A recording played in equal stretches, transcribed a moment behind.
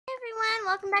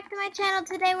welcome back to my channel.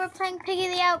 Today we're playing Piggy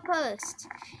the Outpost.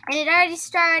 And it already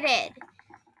started.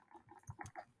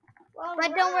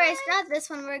 But don't worry, it's not this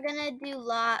one. We're gonna do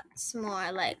lots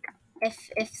more, like, if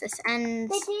this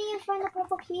ends. They didn't even find the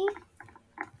purple key?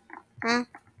 Huh?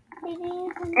 They didn't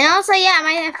even find And also,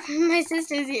 yeah, my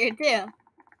sister's here too.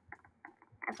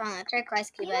 I found the turquoise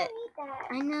key, You but don't need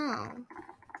that. I know.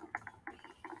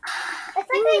 It's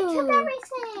like they took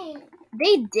everything.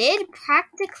 They did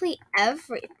practically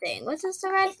everything. What's this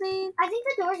the red thing? I think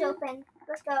the door's open.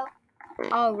 Let's go.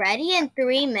 Already in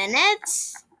 3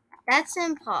 minutes? That's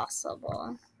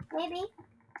impossible. Maybe.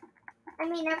 I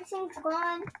mean, everything's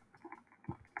gone.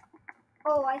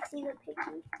 Oh, I see the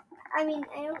piggy. I mean,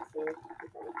 I don't see the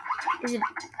piggy. Is it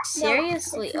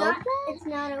seriously no, open? It's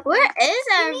not open. Where is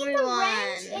You everyone? need the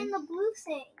wrench in the blue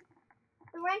thing.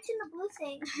 The wrench in the blue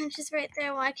thing. It's just right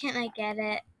there. Why can't I get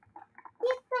it?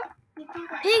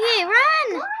 Piggy, run!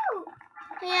 No!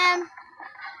 Yeah.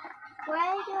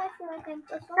 Why do I feel like I'm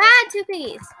so slow? Ah, 2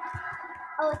 piggies.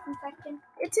 Oh, it's infection.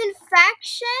 It's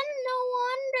infection? No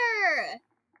wonder.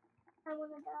 I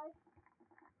want to die.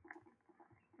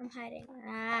 I'm hiding.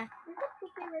 Ah. There's a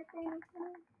piggy right there.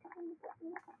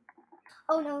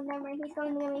 Oh no, never mind. He's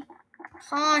going to get me.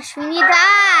 Gosh, we need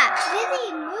that.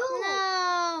 Dizzy, move!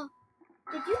 No.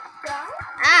 Did you die?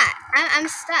 Ah, I'm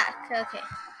stuck. Okay.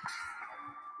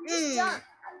 Just jump.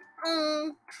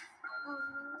 Oh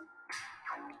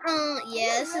no.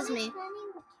 Yeah, this is me.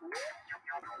 Planning to kill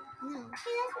me? No.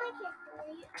 Hey, that's my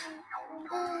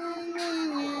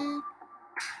character.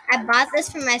 I bought this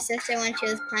for my sister when she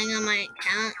was playing on my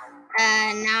account.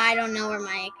 Now I don't know where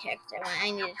my character went. I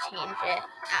need to change it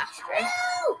after.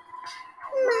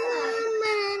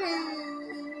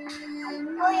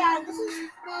 Oh yeah, this is.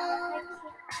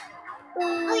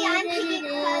 Oh yeah, I'm Piggy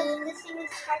because this thing is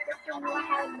part of the thing where I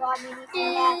haven't bought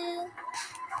anything yet.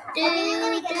 I think I'm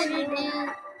gonna get a new one.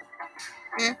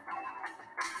 Huh?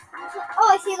 Oh,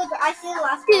 I see the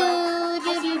last one.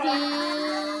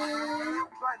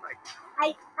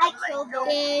 I killed them.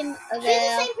 Okay. She's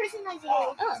the same person as you.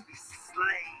 Oh.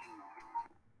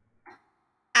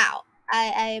 Ow.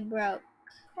 I broke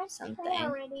something.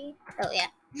 Already. Oh, yeah.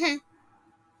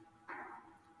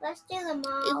 Let's do them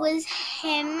all. It was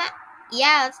him.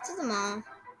 Yeah, let's do them all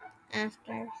after.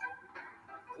 Can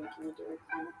we do a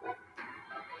carnival?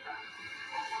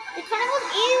 The carnival's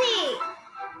easy!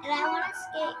 And I want to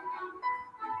escape.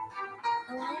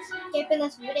 I want to escape in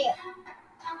this video.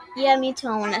 Yeah, me too. I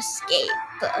want to escape.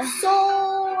 So,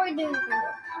 we're doing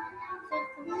carnival.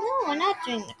 No, we're not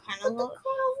doing the carnival. But the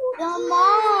carnival. The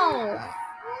mall.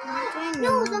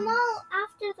 No, the mall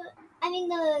after the. I mean,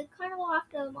 the carnival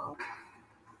after the mall.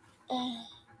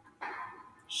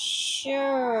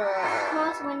 Sure.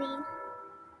 Mall's winning.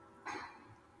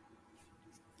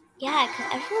 Yeah, because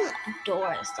everyone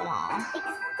adores the mall.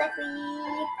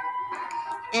 Exactly.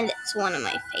 And it's one of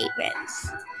my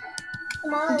favorites. The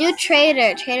mall Do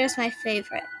Trader. Trader's my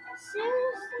favorite.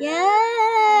 Seriously? Yes.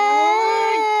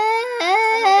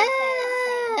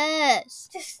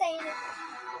 Just saying it.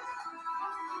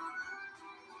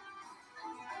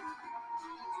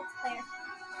 It's clear.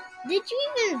 Did you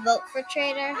even vote for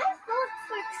Trader? I vote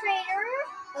for Trader.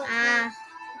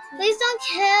 Please don't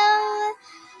kill.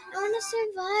 I want to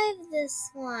survive this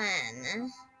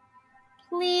one.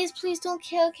 Please don't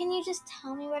kill. Can you just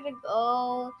tell me where to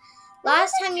go?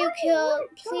 Last time you killed,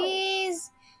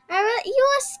 please. You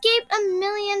escaped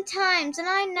 1,000,000 times, and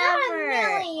I never.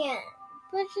 Not 1,000,000.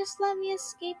 But just let me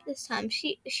escape this time.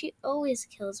 She always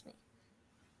kills me.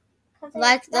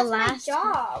 Like the last my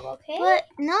job, okay? But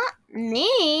not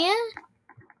me.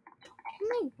 How can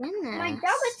I win this? My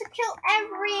job is to kill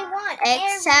everyone.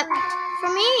 Except for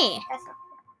me. That's not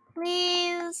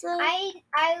Please.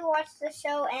 I watched the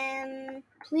show and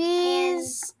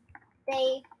Please.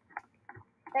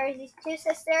 There's these 2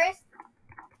 sisters,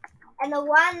 and the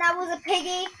one that was a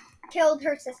piggy killed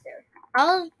her sister.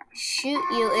 I'll shoot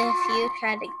you if you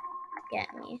try to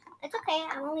get me. It's okay.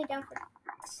 I'm only down for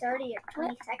 30 or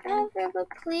 20 seconds. Whatever, but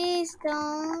please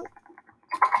don't.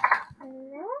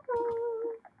 No.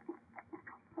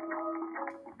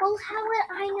 Well, how would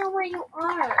I know where you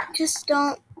are? Just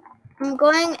don't. I'm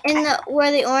going in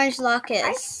where the orange lock is.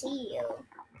 I see you.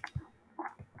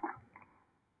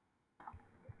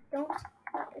 Don't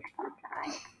stop if you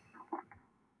die.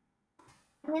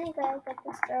 I'm gonna go get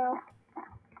this girl.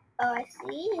 Oh, I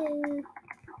see you.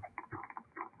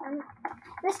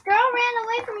 This girl ran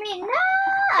away from me. No!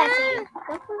 I see you.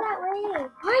 Don't go that way.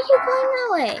 Why are you going that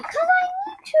way? Because I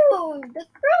need to. The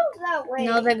girl's that way.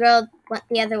 No, the girl went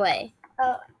the other way.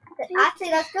 Oh, actually,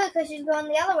 that's good because she's going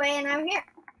the other way and I'm here.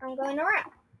 I'm going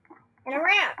around and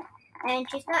around. And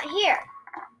she's not here.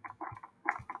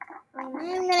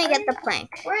 I'm gonna get the plank.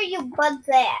 Where are you buds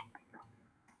at?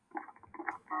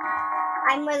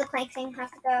 I'm where the plank thing has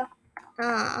to go.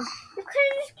 Oh, You could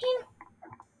have just came.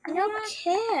 I don't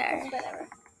care. It's whatever.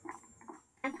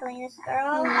 I'm killing this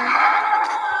girl. No.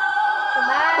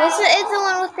 Goodbye. Is the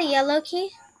one with the yellow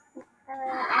key?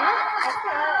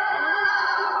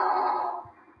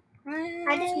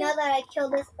 I just know that I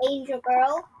killed this angel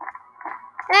girl.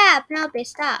 Stop, Penelope,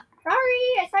 stop.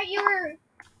 Sorry, I thought you were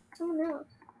someone else.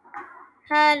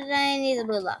 How did I need the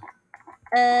blue lock?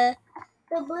 The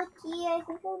blue key, I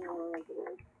think I know what it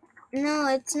is. No,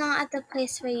 it's not at the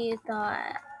place where you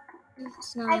thought.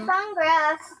 It's not. I found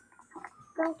grass.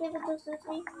 Don't give it to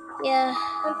Susie. Yeah.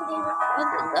 I'm putting it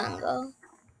Where'd the gun go?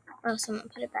 Oh, someone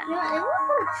put it back. You know, I want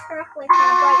to truck like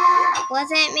right here.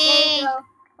 Wasn't me. There you go.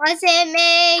 Wasn't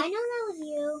me. I know that was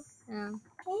you. Oh.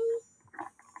 Hey,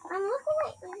 I'm looking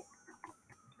at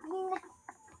you.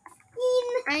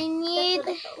 I need.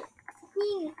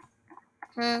 Skin.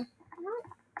 Huh?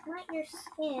 Not your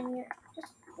skin. You're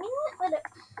just. You know what?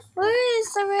 Where is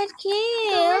the red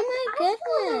key? Oh my I know what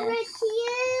the red goodness. key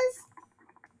is.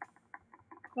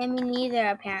 Yeah, me neither,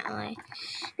 apparently.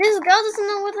 This girl doesn't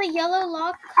know where the yellow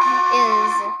lock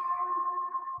is.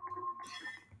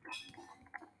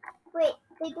 Wait,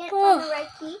 they didn't find the red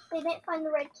key? They didn't find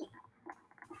the red key.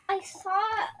 I saw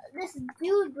this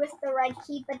dude with the red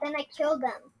key, but then I killed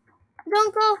him.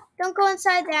 Don't go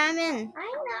inside there. I'm in. I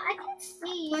know, I can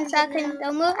see you. 1 second.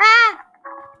 Don't move. Ah!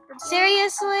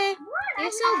 Seriously? What?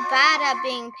 You're so bad at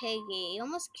being piggy. You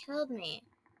almost killed me.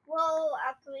 Well,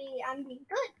 actually, I'm being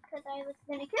good because I was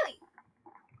gonna kill you.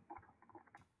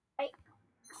 Right?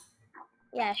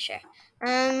 Yeah, sure.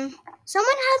 Someone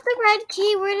has the red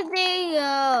key. Where did they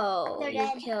go? They're You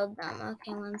dead. killed them.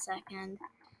 Okay, 1 second.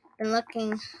 Been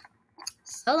looking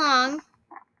so long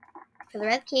for the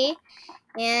red key,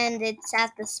 and it's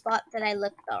at the spot that I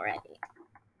looked already.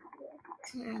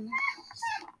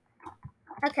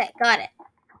 Okay, got it.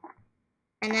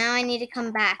 And now I need to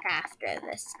come back after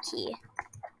this key.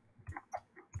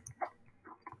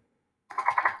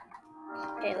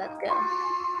 Okay, let's go.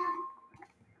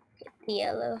 Get the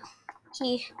yellow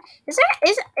key. Is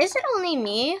it only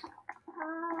me?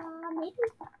 Maybe.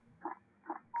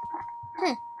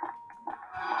 Huh.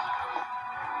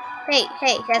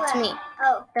 Hey, that's What? me.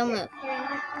 Oh. Don't move.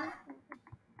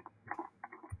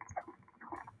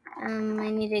 I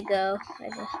need to go.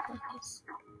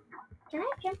 Can I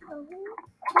jump over?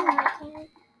 No, I can't.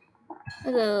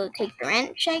 I'll go take the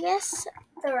wrench, I guess.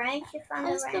 The wrench? You found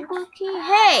That's the the wrench? blue key.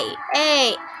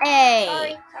 Hey!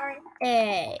 Sorry.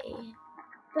 Hey!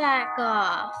 Back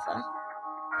off.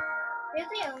 You're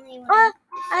the only one. Oh,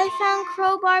 I found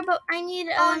crowbar, but I need.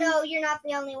 Oh no, you're not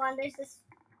the only one. There's this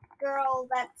girl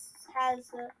that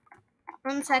has a.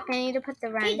 1 second, I need to put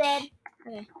the wrench. He did.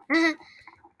 Okay.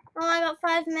 Oh, I got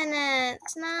 5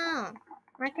 minutes. No.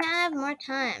 Why can't I have more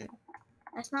time?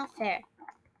 That's not fair.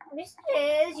 This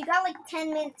is. You got like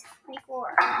 10 minutes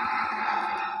before.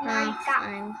 Now you got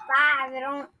Fine. 5. I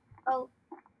don't. Oh.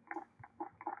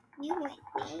 You went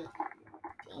dead.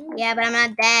 Yeah, but I'm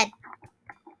not dead.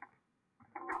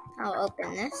 I'll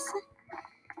open this.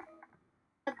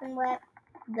 Open what?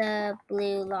 The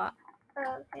blue lock.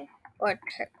 Oh, okay. Or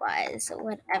turquoise,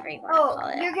 whatever you want to call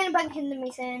it. You're gonna bump into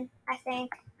me soon, I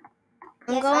think.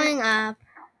 I'm Yes, going up.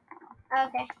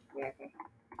 Okay, you're okay.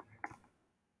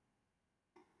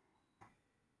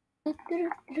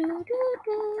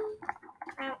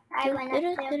 I went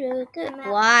up too.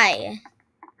 Why?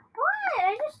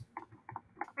 What?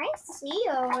 I see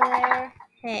you over there.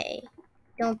 Hey,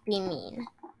 don't be mean.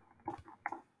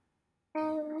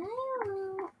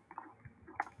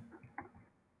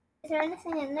 Is there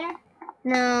anything in there?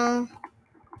 No.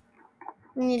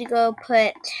 We need to go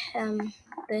put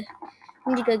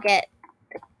we need to go get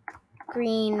the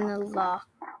green lock.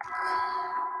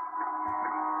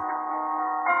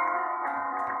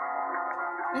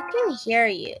 I can hear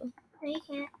you. No, you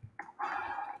can't.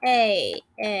 Hey.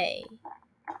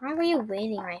 Why were you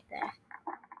waiting right there?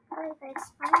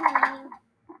 It's fine.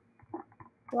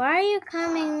 Why are you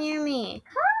coming near me?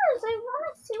 Because I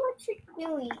want to see what you're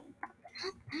doing.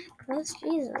 Not that close,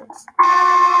 Jesus.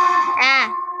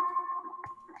 Ah.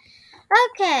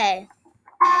 Okay.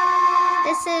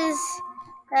 This is,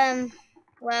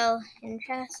 well,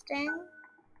 interesting.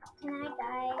 Can I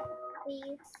die,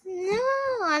 please? No,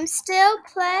 I'm still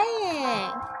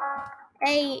playing.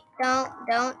 Hey, don't.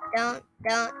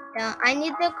 I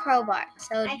need the crowbar,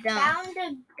 so I don't. found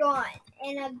a gun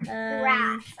in a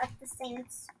grass at the same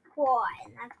spot.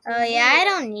 Oh, yeah, I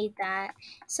don't need that.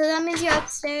 So that means you're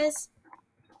upstairs?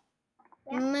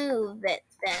 Yeah. Move it,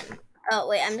 then. Oh,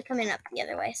 wait, I'm coming up the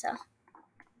other way, so.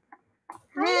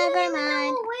 Never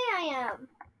mind. Know where I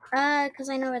am. Because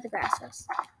I know where the grass is.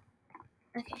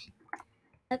 Okay.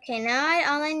 Okay, now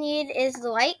all I need is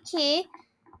the white key.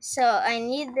 So I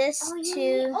need this I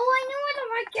to... know where the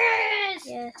mark is.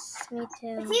 Yes, me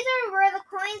too. It's either where the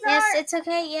coins Yes, are. it's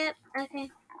okay. Yep. Okay.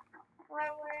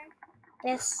 Where?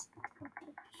 Yes.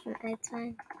 It's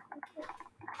fine.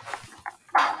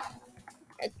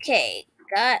 Okay,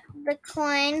 got the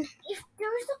coin. If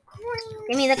there's a coin.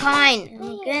 Give me the coin.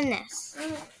 Oh my goodness.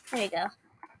 Mm. There you go.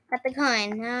 Got the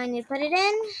coin. Now I need to put it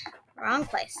in. Wrong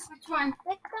place. Which one?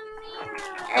 Pick the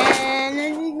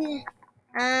mirror.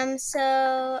 And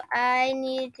so I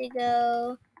need to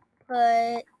go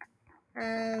put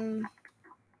where's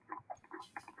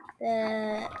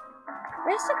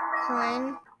the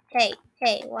coin? Hey,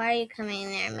 why are you coming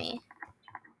near me?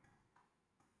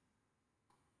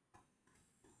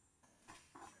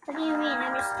 What do you mean?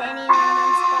 I'm just standing on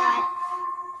one spot.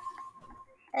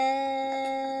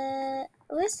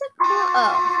 Where's the coin?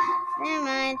 Oh, never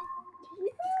mind.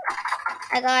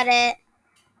 I got it.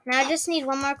 Now I just need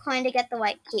one more coin to get the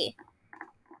white key.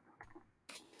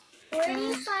 Where do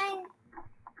you find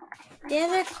the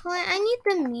other coin? I need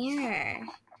the mirror.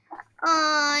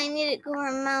 Oh, I need to go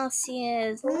where Mousy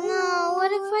is. No,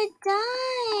 what if I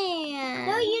die?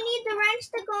 No, you need the wrench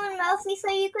to go in Mousy so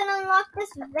you can unlock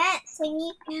this vent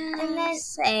thingy. Yes. And then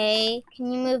say,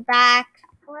 can you move back?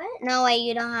 what? No way,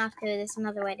 you don't have to. There's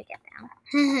another way to get down.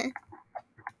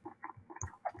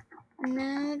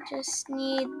 Now just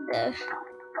need the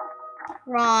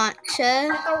ranch.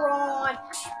 Like a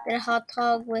ranch. The hot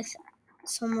dog with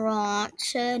some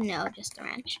ranch. No, just the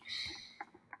ranch.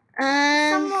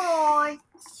 Some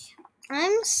ranch.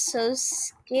 I'm so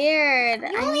scared.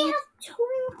 You only have 2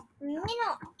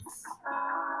 minutes.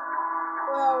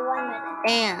 Well, 1 minute.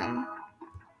 Damn.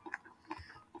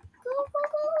 Go.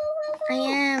 I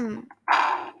am.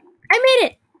 I made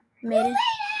it.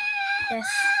 Yes.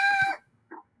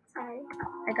 Sorry.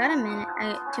 I got a minute.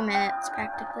 2 minutes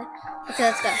practically. Okay,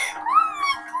 let's go. Oh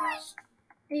my gosh.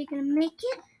 Are you gonna make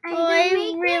it? I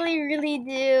really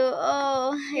do.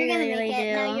 Oh, You're I gonna really make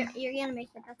it. do. No, you're gonna make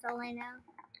it. That's all I know.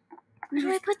 How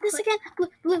do I put this again?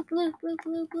 Blue.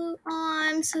 Oh,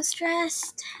 I'm so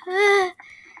stressed. You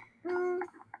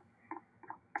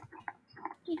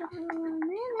don't have a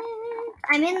minute.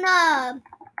 I'm in the.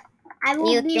 I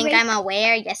will You be think right- I'm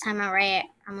aware? Yes, I'm aware.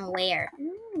 No.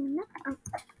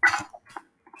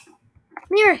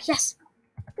 Mirror, yes.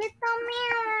 Get the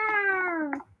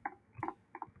mirror.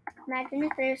 Imagine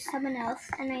if there's someone else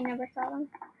and I never saw them.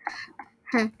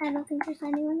 Huh. I don't think there's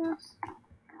anyone else.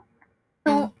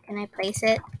 Can I place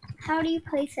it? How do you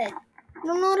place it? I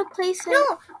don't know how to place it.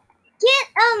 No. Get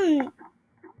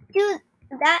do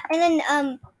that and then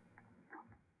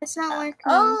It's not working.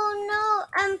 Oh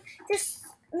no. Just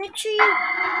make sure you.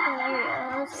 Oh, there you go.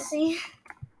 I was gonna say.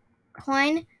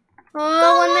 Coin.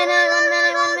 Oh, 1 minute.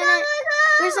 Go.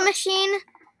 Where's the machine?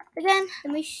 Again.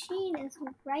 The machine is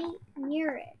right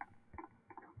near it.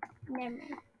 Never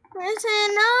mind. Where's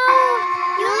it? No.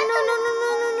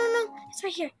 No. It's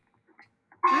right here.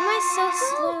 Why am I so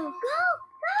slow? Go.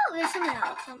 There's someone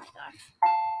else. Oh my gosh.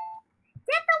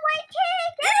 Get the white key.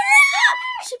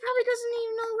 She probably doesn't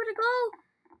even know where to go.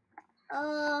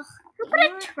 Who put a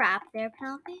trap there,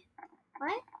 Penelope?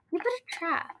 What? You put a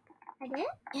trap. I did?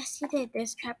 Yes, you did.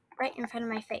 There's a trap right in front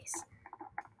of my face.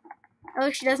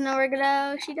 Oh, she doesn't know where to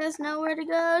go. She does know. Open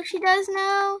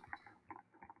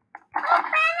it!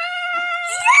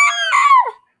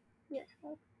 Yeah! Yes.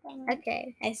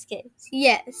 Okay, I skipped.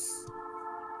 Yes.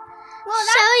 Well,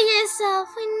 Show yourself.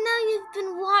 I know you've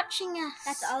been watching us.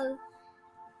 that's all.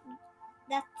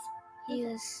 That's.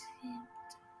 Yes.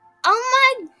 Oh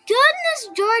my goodness,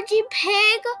 Georgie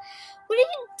Pig. What are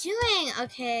you doing?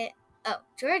 Okay. Oh,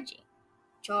 Georgie?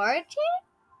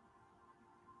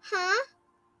 Huh?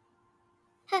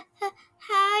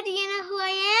 How do you know who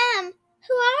I am?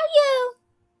 Who are you?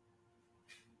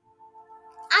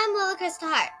 I'm Roller Coaster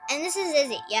Heart, and this is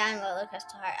Izzy. Yeah, I'm Roller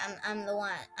Coaster Heart. I'm the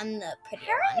one. I'm the pretty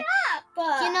one. Hurry up!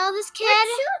 Do you know this kid?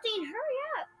 We're choosing. Hurry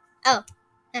up!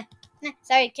 No,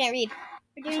 sorry, can't read.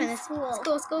 We're Which doing one is school.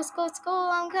 School,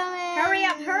 I'm coming. Hurry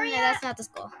up, hurry No, up. that's not the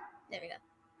school. There we go. Make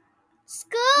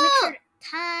School sure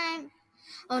time.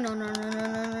 Oh, no.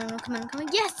 Come on.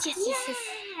 Yes.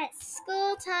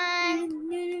 School time.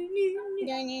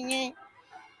 No.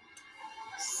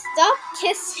 Stop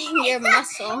kissing your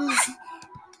muscles.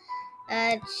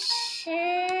 I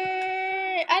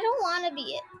don't want to be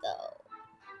it, though.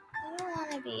 I don't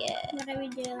want to be it. What do we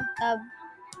do?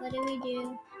 What do we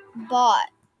do? Bot.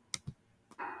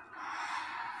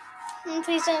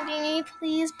 Please don't be me.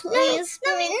 Please. No!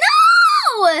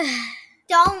 No!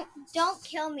 Don't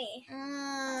kill me.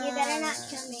 You better not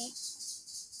kill me.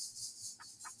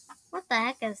 What the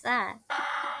heck is that?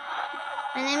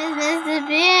 My name is Mr.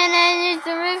 B and I need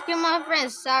to rescue my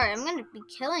friends. Sorry, I'm gonna be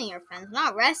killing your friends,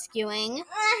 not rescuing.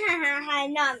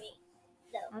 Not me.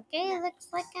 So, Okay, looks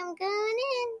like I'm going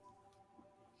in.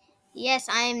 Yes,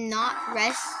 I am not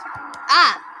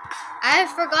I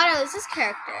forgot I was this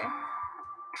character.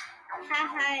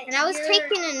 And I was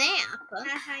taking a nap.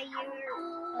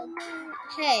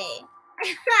 Hey,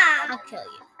 I'll kill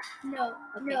you. No.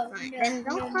 Okay, No. fine. No, Then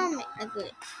don't no, call no. me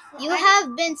ugly. You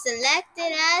have been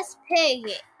selected as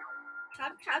piggy.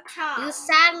 Chop, chop, chop. You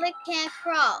sadly can't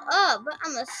crawl. Oh, but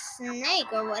I'm a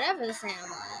snake or whatever this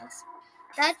animal is.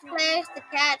 Touch players to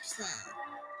catch them.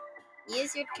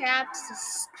 Use your traps to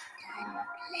stun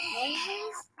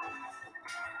players.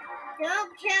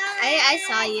 Don't kill me. I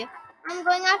saw you. I'm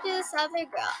going after this other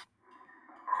girl.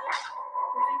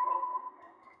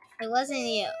 It wasn't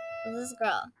you. It was this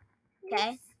girl.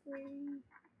 Okay?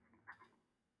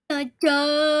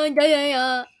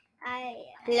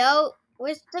 Hello?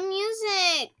 Where's the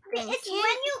music? It's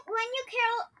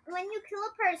when you kill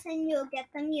a person, you'll get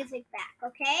the music back,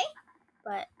 okay?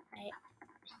 But I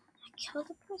killed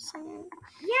a person.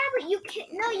 Yeah, but you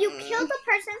killed the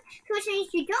person, which means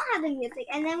you don't have the music.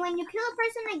 And then when you kill a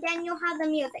person again, you'll have the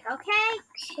music, okay?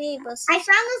 Okay, but I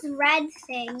found this red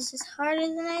thing. This is harder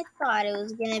than I thought it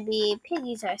was gonna be.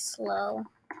 Piggies are slow.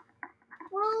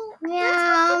 Well,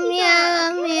 Meow,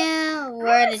 meow, meow.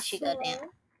 Where did she go slow. down?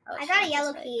 Oh, I got a she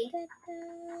yellow went key. this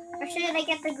way. Or should I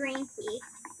get the green key?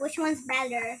 Which one's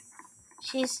better?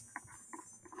 She's.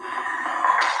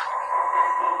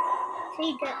 So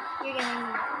you're getting me.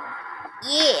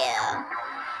 Yeah.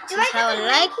 Do That's I how get the I green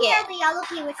like key it. or the yellow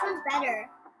key? Which one's better?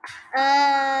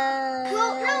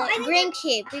 Well, no, I think green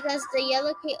key, because the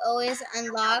yellow key always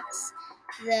unlocks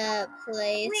the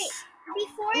place. Wait,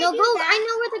 before No, I do go. that, I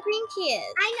know where the green key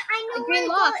is. I know The where green it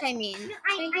lock, goes. I mean. No,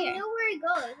 Right I here. know where it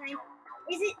goes.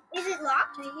 Is it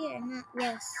locked? Right here. No,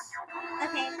 yes.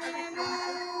 Okay.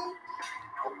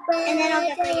 And then I'll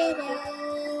get the yellow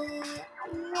key.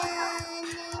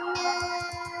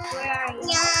 Where are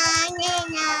you?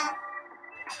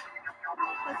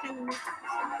 What kind of music?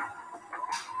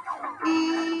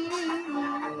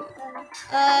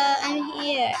 I'm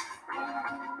here.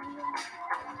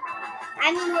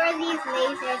 I'm where these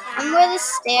lasers are. I'm where the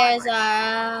stairs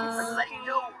are.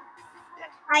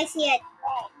 I see it.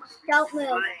 Don't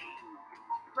move.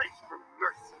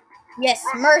 Yes,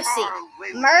 mercy.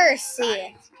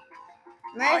 Mercy.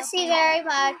 Mercy very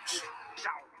much.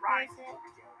 Where is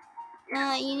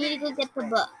it? You need to go get the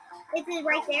book. Is it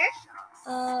right there?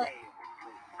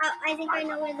 I think I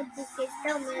know where the book is.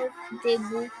 Don't move. The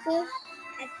book?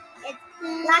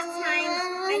 Last time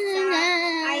I think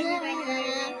I know where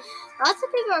it is. Lots of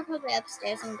people are probably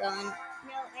upstairs and going. No,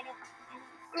 I don't.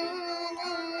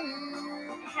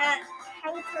 How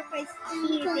would turquoise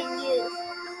key been used?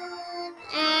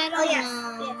 I don't know. Yes.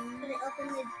 Did it open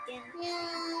the gym?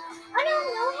 Oh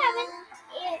no, haven't.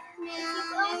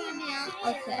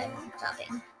 Okay, I'm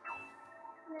stopping.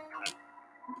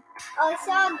 Oh, I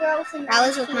saw a girl with a That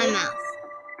was with my mouth.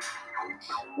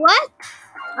 What?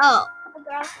 Oh. A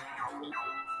girl with a key.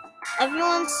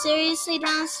 Everyone's seriously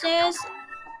downstairs?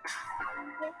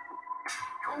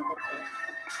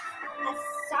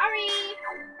 Sorry.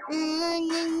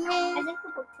 I think the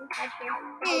book's inside here.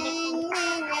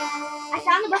 I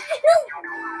found the book.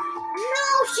 No,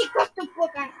 she got the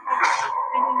book.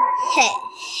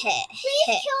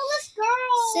 Please kill this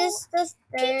girl. Sister's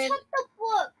She third. took the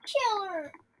book. Kill her.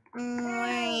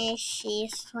 Where is she,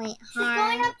 sweetheart? She's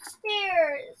going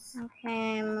upstairs.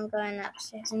 Okay, I'm going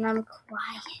upstairs and I'm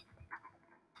quiet.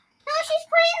 No, she's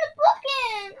putting the book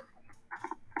in.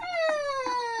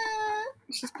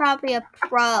 She's probably a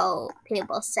pro,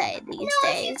 people say these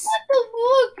days. She put the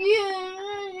book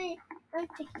in. I'm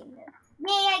taking this. Yay,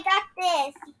 I got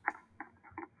this.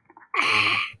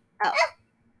 Oh.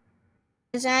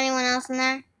 Is there anyone else in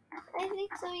there? I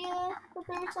think so, yeah. But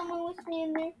there was someone with me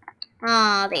in there.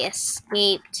 Oh, they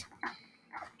escaped.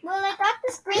 Well, I got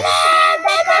this green thing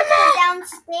that goes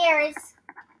downstairs.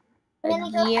 Let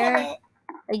me go gear? put it.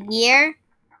 A gear?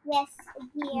 Yes, a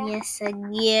gear. Yes, a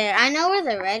gear. I know where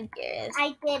the red gear is. I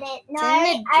did it. No,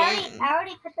 It's in the I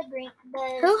already put the green.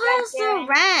 Who has the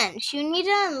wrench? You need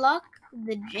to unlock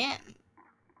the gym.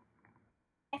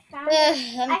 I found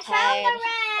it. I'm I tired. found the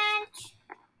wrench.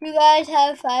 You guys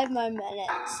have 5 more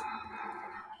minutes.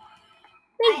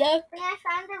 I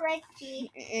found the red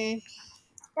key.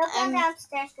 Don't go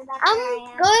downstairs because that's I'm where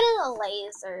I am. good at the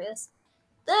lasers.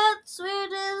 That's where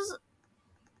it is.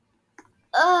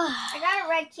 Ugh. I got a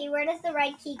red key. Where does the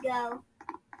red key go?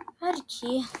 Red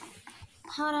key.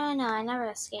 How do I know? I never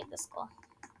escaped the school.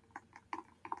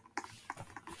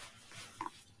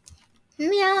 Meow,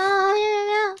 meow,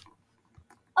 meow.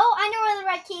 Oh, I know where the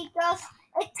red key goes.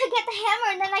 It's to get the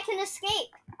hammer, and then I can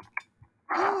escape.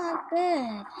 Oh,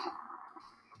 good.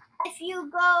 If you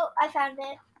go, I found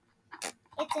it.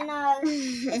 It's in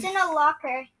a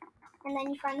locker, and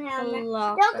then you find the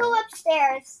hammer. Don't go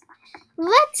upstairs.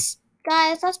 Let's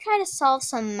try to solve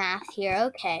some math here.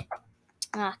 Okay.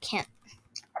 Can't.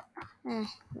 I'm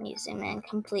using man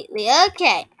completely.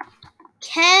 Okay.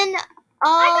 Can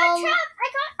all I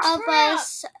got of trapped.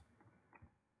 us?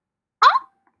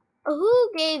 Who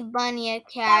gave Bunny a That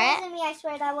carrot? wasn't me. I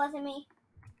swear that wasn't me.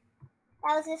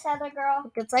 That was this other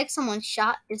girl. It's like someone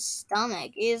shot his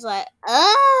stomach. He's like,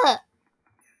 ah,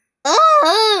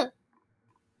 ah,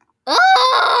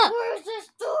 ah, Where's this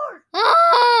door?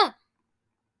 ah,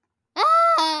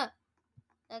 ah.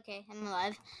 Okay, I'm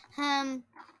alive.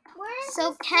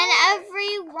 So can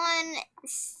everyone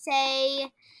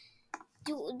say?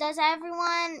 Can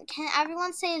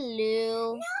everyone say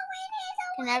Lou? No, we need to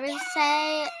Can everyone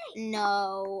say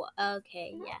no?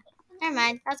 Okay, yeah. Never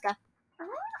mind. Let's go.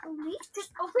 We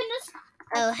just open this.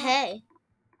 Oh, hey.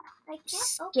 I can't open this.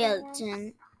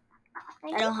 Skeleton.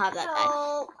 I don't have that guy.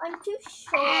 No, I'm too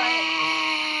short.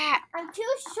 I'm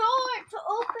too short to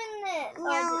open this.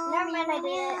 Oh, never mind, I did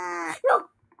it. No.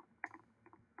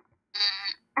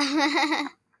 I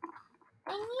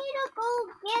need to go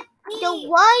get The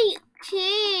white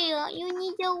key. You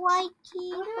need the white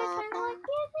key. What do I find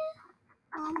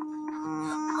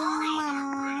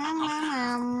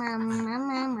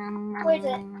Where's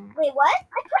it? Wait, what?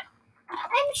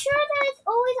 I'm sure that it's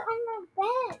always on the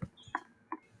bench.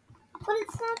 But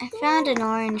it's not I there. found an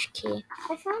orange key.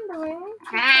 I found the orange.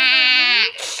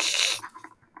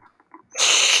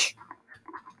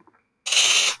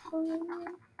 We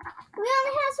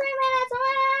only have 3 minutes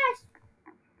left.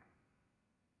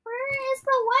 Where is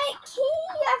the white key?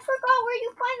 I forgot where you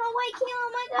find the white key. Oh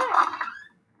my god.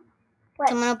 What?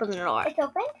 Someone open the door. It's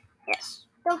open? Yes.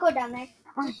 Don't go down there.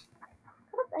 Why?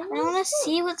 I want to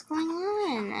see what's going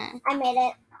on. I made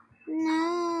it.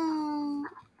 No.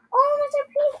 Oh, Mr.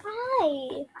 P's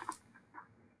eye.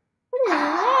 What is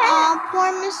that? Oh, poor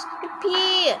Mr. P.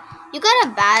 You got a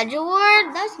badge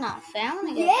award? That's not fair. I want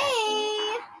to get a badge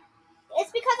Yay!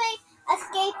 It's because I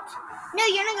escaped. No,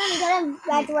 you're not gonna get a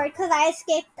badge award because I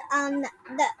escaped. I know.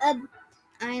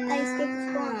 I escaped the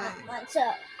school one, so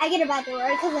I get a badge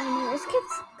award because I never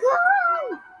escaped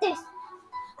school. This.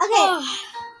 Okay,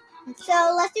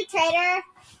 so let's do trader.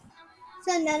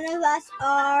 So none of us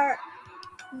are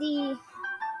the.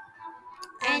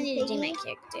 I need to do my piggy.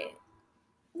 character.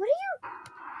 What are you?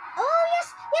 Oh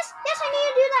yes, I need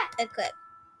to do that. Equip.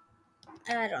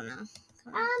 I don't know.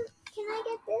 Come on. Can I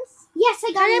get this? Yes,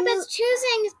 I got Hurry it. up, it's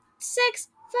choosing 6,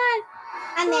 5.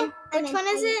 I'm in. Which one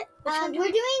is it? Which one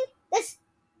We're doing this.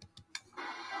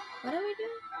 What are we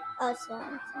doing? Oh,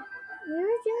 sorry. We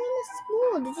were doing the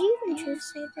school. Did you even choose?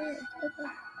 Say that. Okay.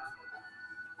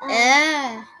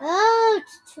 Oh,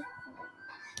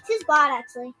 it's bot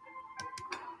actually.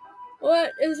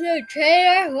 What is it,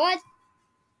 trader? What?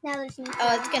 Now there's no.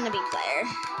 Oh, it's gonna be player.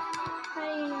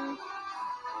 How do you know?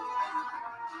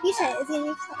 You said it's gonna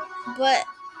be player. But,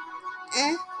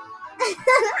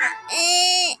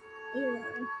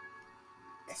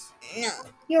 no.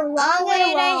 You're wrong. Oh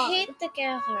wait, wrong. I hate the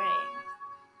gallery.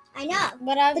 I know.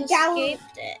 But I've The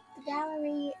escaped it. The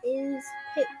gallery is.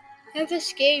 I've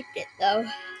escaped it though.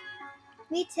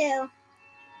 Me too.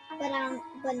 But not on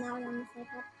the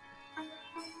cycle.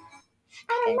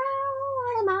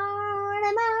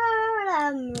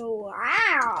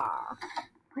 Wow.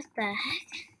 What the heck?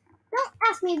 Don't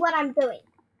ask me what I'm doing.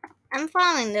 I'm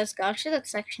following this girl. She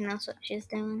looks like she knows what she's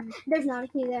doing. There's not a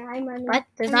key there. I'm running. What?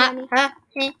 There's I'm not?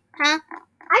 running. Huh?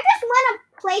 I just went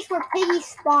a place where Piggy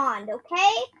spawned,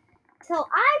 okay? So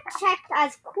I checked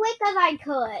as quick as I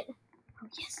could. Oh,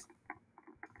 yes.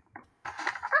 I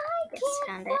Yes,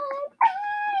 can't found find it.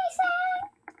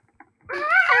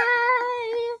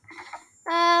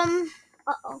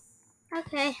 Uh-oh.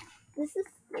 Okay. This is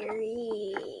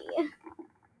scary.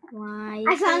 Why?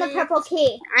 I found the purple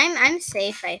key. I'm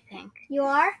safe, I think. You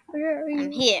are? Where are you?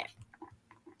 I'm here.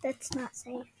 That's not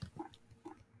safe.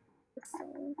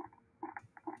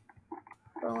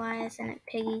 But why isn't it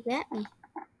Piggy get me?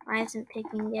 Why isn't Piggy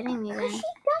getting me Because then? she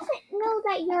doesn't know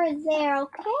that you're there,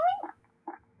 okay?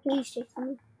 He's chasing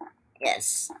me.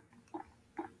 Yes.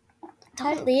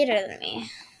 Don't lead her to me.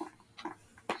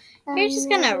 You're just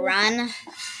gonna run.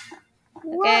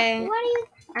 Okay. What are you?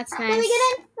 That's Let me nice. get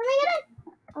in.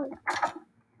 Oh.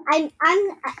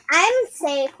 I'm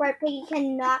safe where Piggy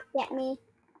cannot get me.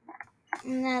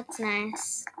 That's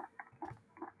nice.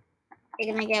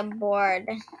 You're gonna get bored.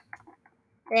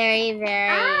 Very, very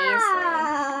easily.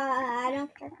 I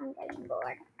don't care if I'm getting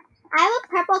bored. I have a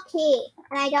purple key,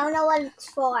 and I don't know what it's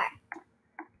for.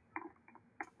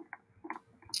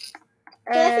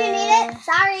 So if you need it,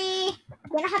 sorry.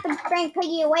 You're gonna have to bring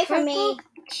Piggy away from me.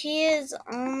 Key is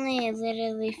only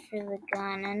literally for the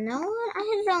gun. And no one,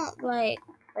 I don't like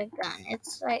the gun.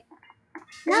 It's like,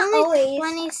 it's Not only always.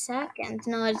 20 seconds.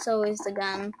 No, it's always the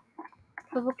gun.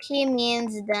 Purple key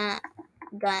means gun.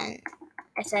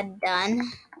 I said done.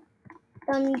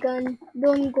 Dun gun,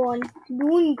 dun gun,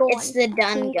 dun gun. It's the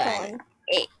done gun.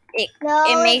 It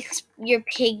makes your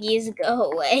piggies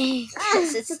go away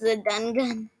because it's the done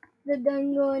gun. The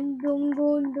dun gun, dun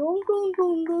gun, dun gun,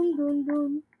 dun gun, dun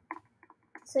gun.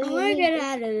 So I want to get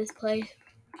out of this place.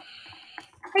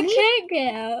 I Me? can't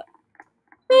get out.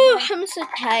 Oh, I'm so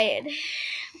tired.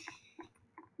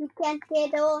 You can't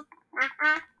get out.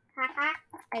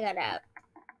 I got out.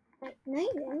 No,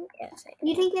 you didn't. Yes, I did.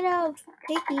 You didn't get out of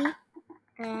Piggy.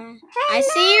 I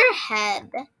see your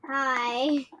head.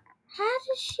 Hi. How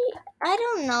does she? I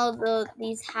don't know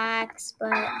these hacks,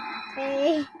 but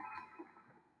Hey.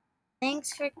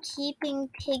 thanks for keeping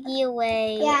Piggy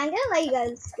away. Yeah, I'm gonna let you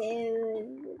guys go.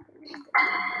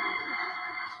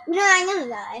 You know, I'm gonna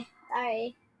die.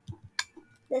 Sorry.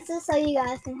 This is so you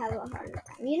guys can have a harder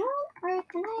time. You know, or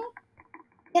can I?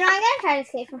 You know, I'm gonna try to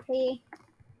escape from Piggy.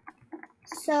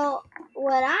 So,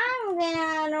 what I'm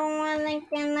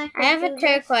gonna I have a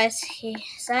turquoise key.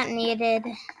 Is that needed?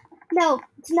 No,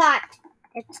 it's not.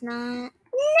 It's not.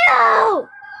 No!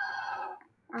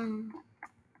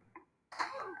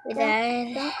 We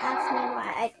died. Don't ask me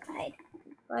why I died.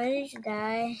 Why did you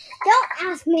die? Don't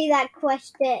ask me that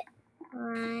question.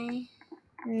 Why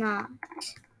not?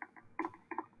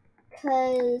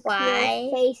 Because Why?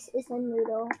 your face is a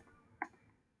noodle.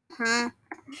 Huh?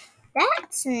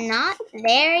 That's not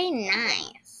very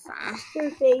nice.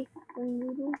 Your face is a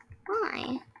noodle.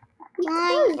 Why? Because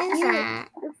Why is that?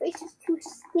 Your face is too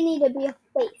skinny to be a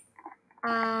face.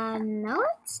 No,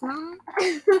 it's not.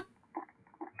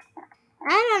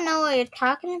 I don't know what you're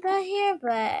talking about here,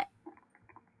 but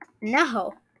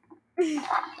no.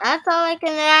 That's all I can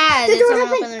add. The Did door someone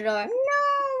open. open the door? No,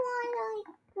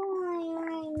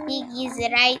 Piggy's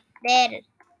right there.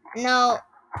 No.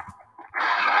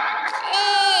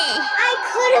 I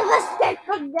could have escaped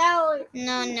from down.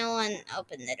 No one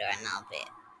opened the door, and I'll be.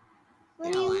 What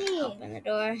No do one you mean? opened the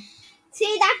door.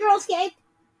 See, that girl escaped.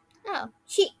 Oh.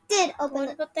 She did open What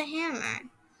it. about the hammer?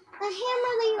 The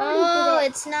hammer they Oh, already did it.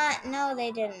 it's not. No,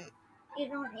 they didn't. You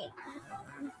don't need that.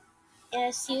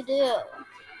 Yes, you do.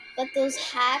 But those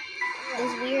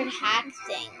weird hack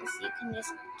things, you can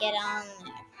just get on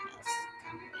there for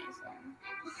some reason.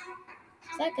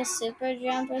 It's like a super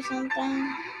jump or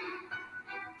something.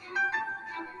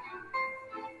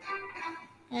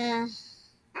 Yeah.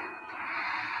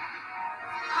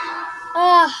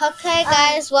 Oh, okay,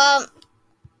 guys. Well,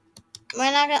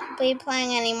 we're not going to be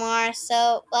playing anymore.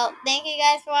 So, well, thank you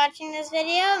guys for watching this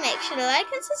video. Make sure to like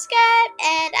and subscribe,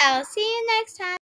 and I will see you next time.